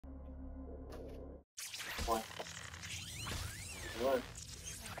What?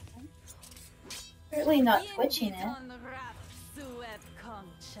 Certainly not twitching it.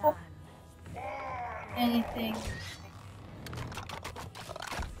 Oh. Anything.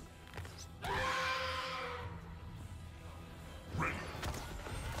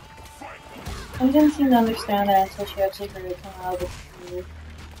 I didn't seem to understand that until she actually heard it come out of the computer.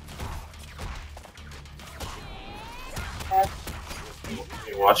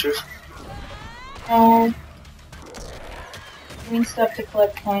 Any watchers? No. Doing stuff to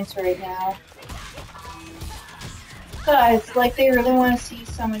collect points right now. Guys, like they really want to see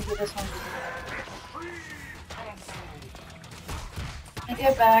someone do this one. I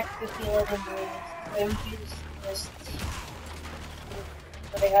get back to the feel of the movies. I would use lists.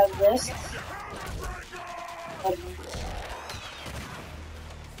 But I have lists.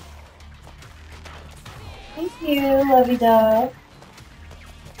 Thank you, lovey dog.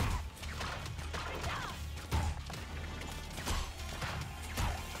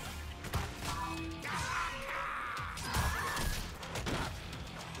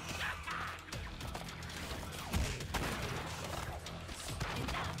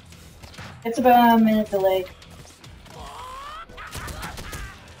 It's about a minute delayed.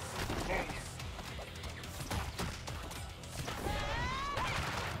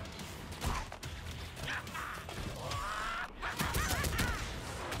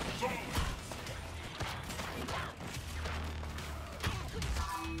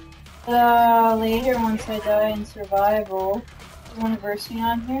 Later, once I die in survival, you want to verse me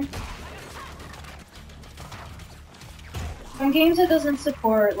on here? Some games it doesn't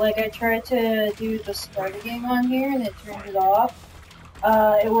support, like I tried to do the starter game on here and it turned it off.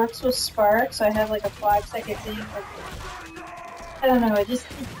 It works with Spark, so I have like a 5-second thing. I don't know,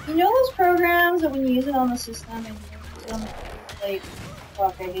 you know those programs that when you use it on the system and you use it on the like,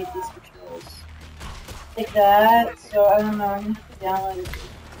 fuck, I hate these controls. Like that, so I don't know, I'm gonna have to download it.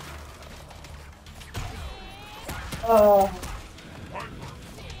 Oh.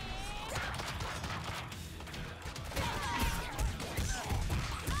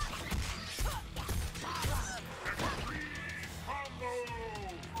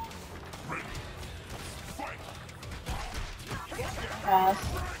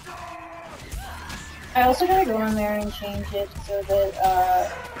 I also gotta go in there and change it so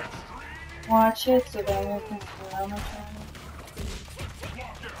that, watch it so that I can swear on my channel.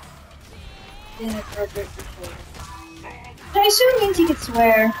 Inappropriate for children. I assume means you could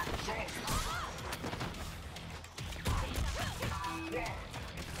swear.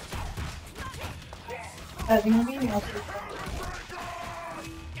 That's gonna be mostly fun.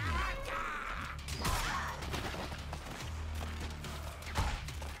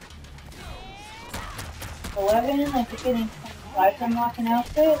 11, I think getting 25 to unlock an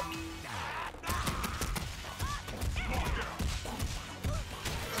outfit.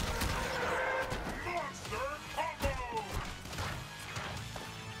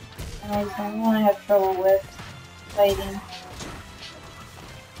 And I just don't want to have trouble with fighting.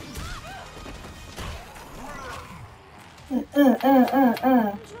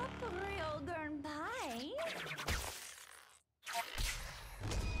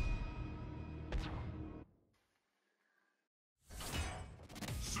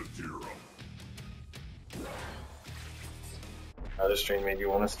 This stream made you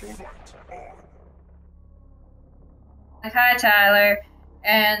want to stream? Like, hi Tyler,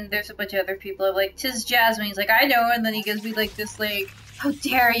 and there's a bunch of other people like, "'Tis Jasmine." He's like, "I know," and then he gives me like this like, "How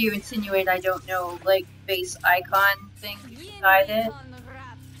dare you insinuate I don't know," like face icon thing beside it.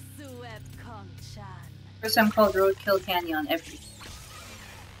 First time called Roadkill Candy on everything.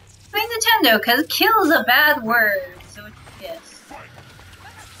 Play Nintendo, cause kill is a bad word, so it's yes.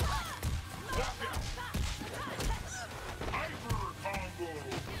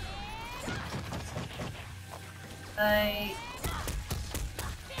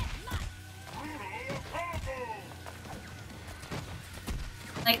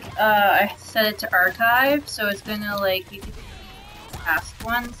 I set it to archive, so it's gonna like, you can see past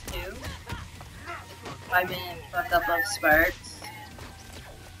ones too. 5-minute fuck up of Sparks.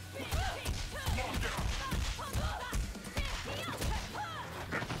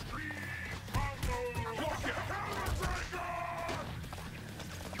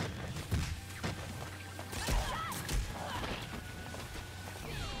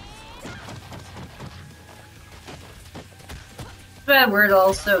 Bad word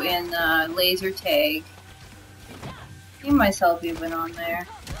also in laser tag. See myself even on there.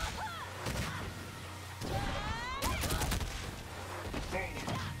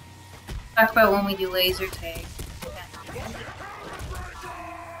 Talk about when we do laser tag.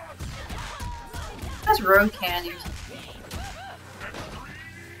 has road candy or something.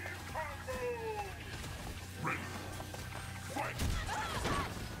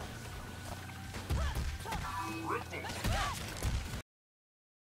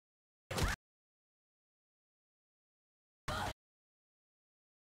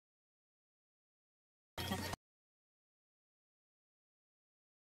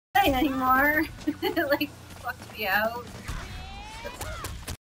 Anymore. It like fucked me out.